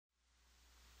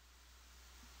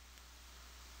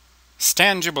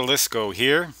Stan Gibilisco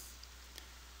here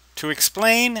to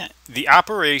explain the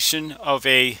operation of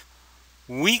a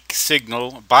weak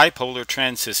signal bipolar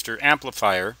transistor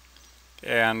amplifier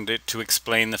and to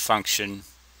explain the function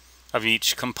of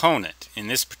each component. In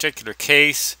this particular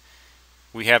case,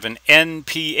 we have an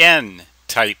NPN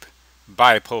type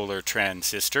bipolar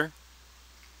transistor.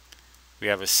 We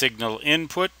have a signal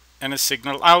input and a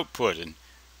signal output, and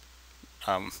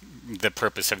the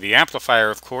purpose of the amplifier,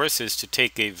 of course, is to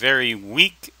take a very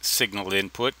weak signal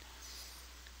input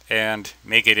and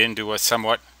make it into a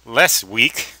somewhat less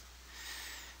weak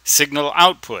signal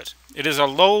output. It is a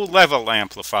low-level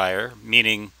amplifier,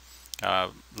 meaning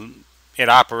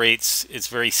it's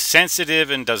very sensitive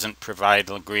and doesn't provide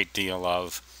a great deal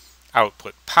of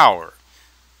output power.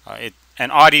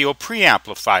 An audio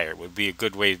preamplifier would be a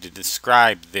good way to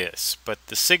describe this, but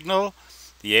the signal,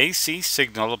 the AC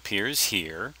signal, appears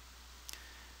here.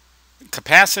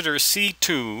 Capacitor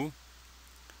C2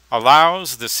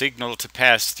 allows the signal to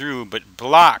pass through but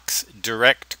blocks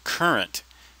direct current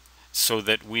so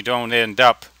that we don't end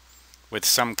up with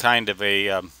some kind of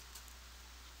a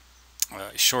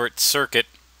short circuit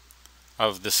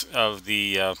of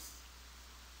the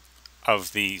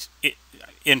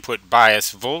input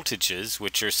bias voltages,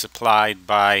 which are supplied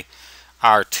by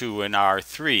R2 and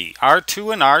R3.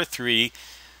 R2 and R3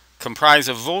 comprise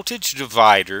a voltage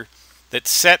divider that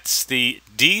sets the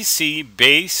DC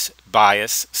base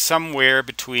bias somewhere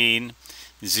between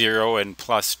 0 and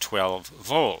plus 12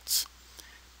 volts.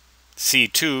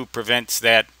 C2 prevents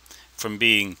that from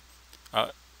being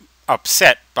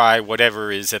upset by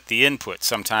whatever is at the input.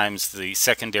 Sometimes the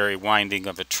secondary winding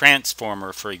of a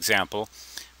transformer, for example,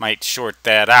 might short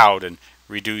that out and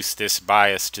reduce this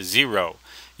bias to 0.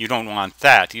 You don't want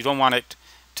that. You don't want it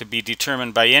to be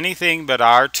determined by anything but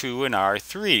R2 and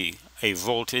R3, a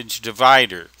voltage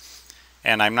divider.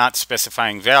 And I'm not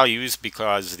specifying values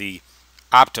because the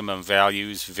optimum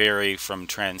values vary from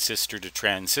transistor to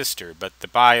transistor, but the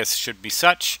bias should be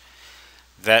such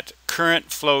that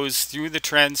current flows through the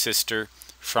transistor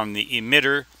from the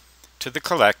emitter to the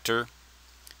collector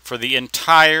for the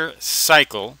entire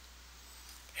cycle,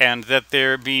 and that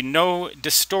there be no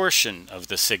distortion of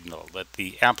the signal, that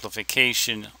the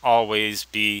amplification always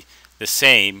be the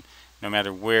same no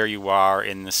matter where you are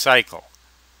in the cycle.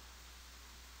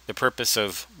 The purpose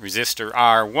of resistor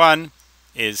R1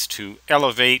 is to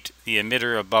elevate the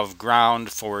emitter above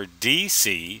ground for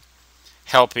DC,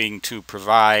 helping to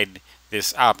provide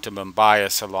this optimum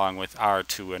bias along with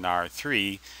R2 and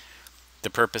R3. The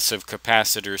purpose of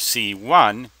capacitor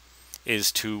C1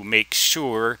 is to make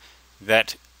sure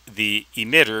that the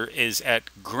emitter is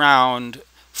at ground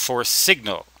for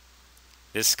signal.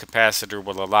 This capacitor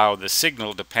will allow the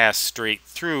signal to pass straight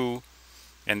through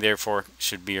and therefore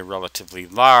should be a relatively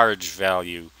large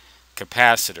value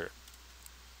capacitor.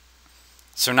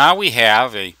 So now we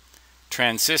have a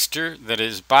transistor that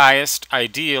is biased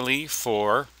ideally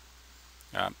for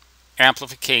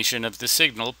amplification of the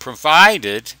signal,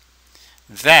 provided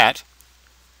that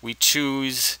we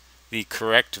choose the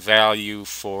correct value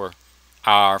for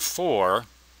R4.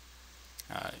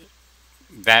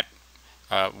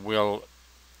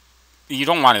 You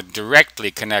don't want to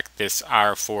directly connect this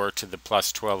R4 to the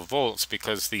plus 12 volts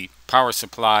because the power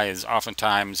supply is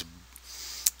oftentimes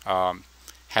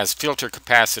has filter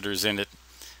capacitors in it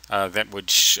that would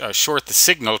short the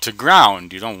signal to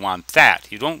ground. You don't want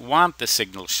that. You don't want the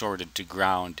signal shorted to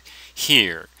ground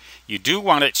here. You do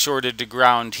want it shorted to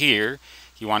ground here.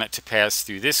 You want it to pass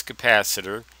through this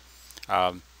capacitor,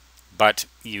 and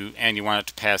you want it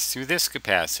to pass through this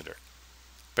capacitor.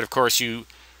 But of course you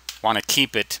want to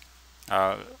keep it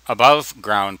above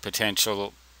ground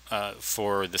potential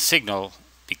for the signal,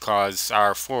 because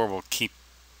R4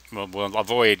 will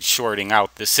avoid shorting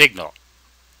out the signal.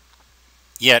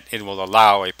 Yet it will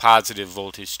allow a positive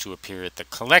voltage to appear at the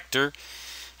collector,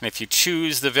 and if you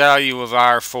choose the value of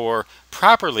R4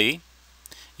 properly,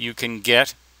 you can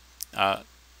get a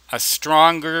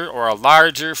stronger or a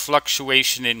larger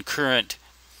fluctuation in current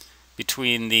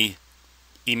between the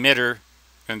emitter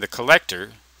and the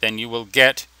collector than you will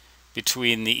get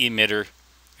between the emitter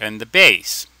and the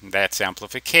base. That's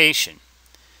amplification.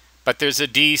 But there's a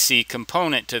DC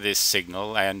component to this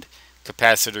signal, and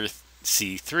capacitor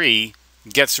C3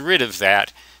 gets rid of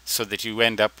that so that you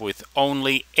end up with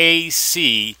only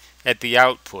AC at the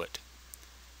output.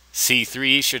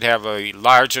 C3 should have a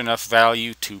large enough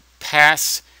value to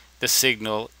pass the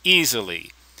signal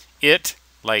easily. It,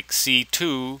 like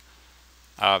C2,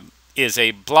 is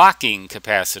a blocking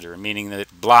capacitor, meaning that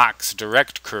it blocks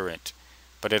direct current,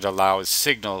 but it allows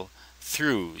signal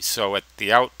through. So at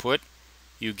the output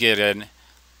you get an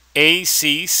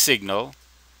AC signal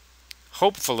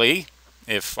hopefully,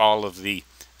 if all of the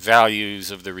values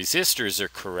of the resistors are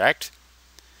correct,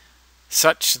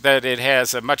 such that it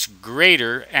has a much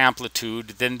greater amplitude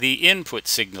than the input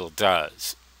signal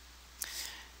does.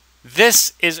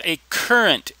 This is a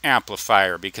current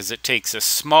amplifier because it takes a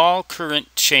small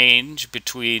current change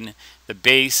between the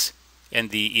base and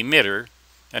the emitter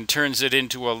and turns it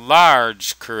into a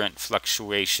large current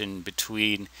fluctuation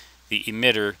between the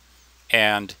emitter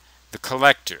and the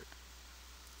collector.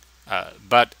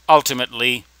 But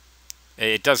ultimately,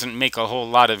 it doesn't make a whole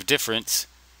lot of difference.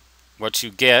 What you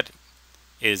get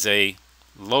is a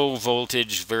low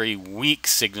voltage, very weak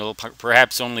signal,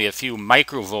 perhaps only a few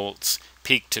microvolts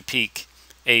peak to peak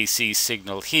AC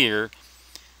signal here,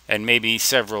 and maybe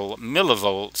several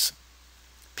millivolts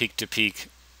peak to peak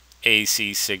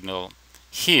AC signal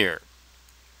here.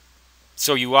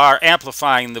 So you are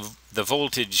amplifying the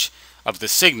voltage of the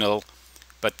signal,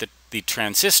 but the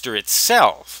transistor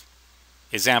itself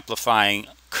is amplifying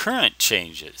current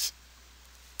changes.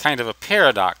 Kind of a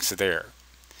paradox there.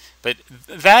 But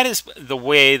that is the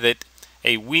way that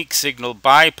a weak signal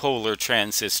bipolar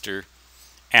transistor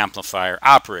amplifier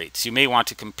operates. You may want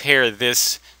to compare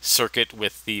this circuit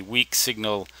with the weak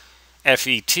signal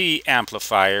FET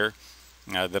amplifier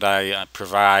that I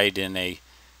provide in a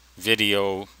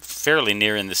video fairly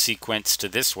near in the sequence to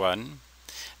this one.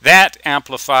 That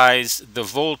amplifies the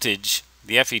voltage.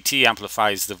 The FET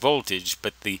amplifies the voltage,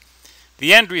 but the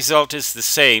end result is the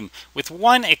same, with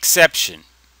one exception.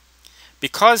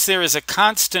 Because there is a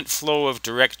constant flow of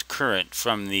direct current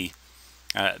from the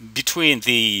between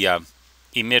the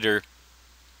emitter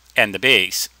and the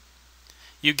base,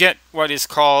 you get what is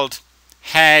called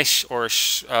hash or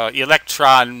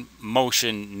electron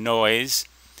motion noise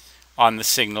on the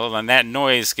signal, and that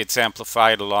noise gets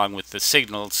amplified along with the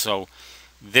signal, so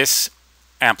this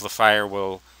amplifier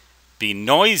will be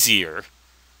noisier,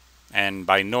 and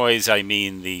by noise I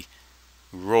mean the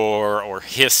roar or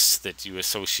hiss that you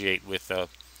associate with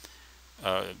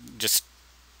just,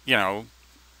 you know,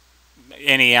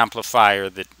 any amplifier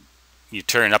that you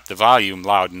turn up the volume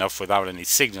loud enough without any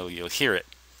signal, you'll hear it,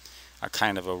 a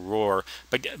kind of a roar.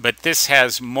 But this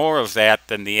has more of that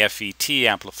than the FET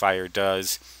amplifier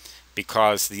does,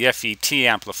 because the FET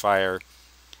amplifier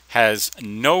has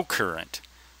no current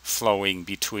flowing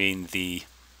between the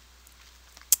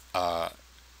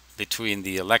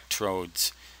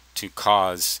electrodes to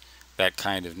cause that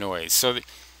kind of noise. So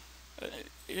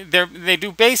they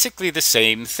do basically the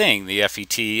same thing, the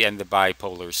FET and the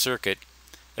bipolar circuit,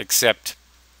 except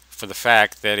for the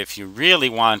fact that if you really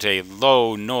want a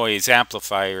low noise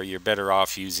amplifier, you're better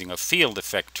off using a field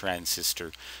effect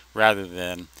transistor rather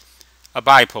than a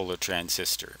bipolar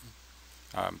transistor.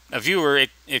 A viewer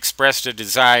expressed a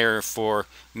desire for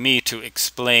me to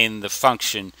explain the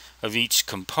function of each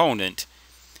component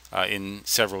in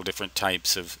several different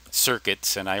types of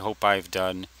circuits, and I hope I've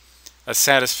done a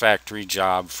satisfactory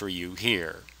job for you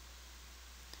here.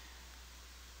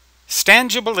 Stan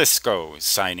Gibilisco is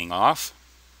signing off.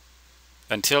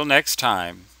 Until next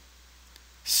time,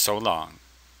 so long.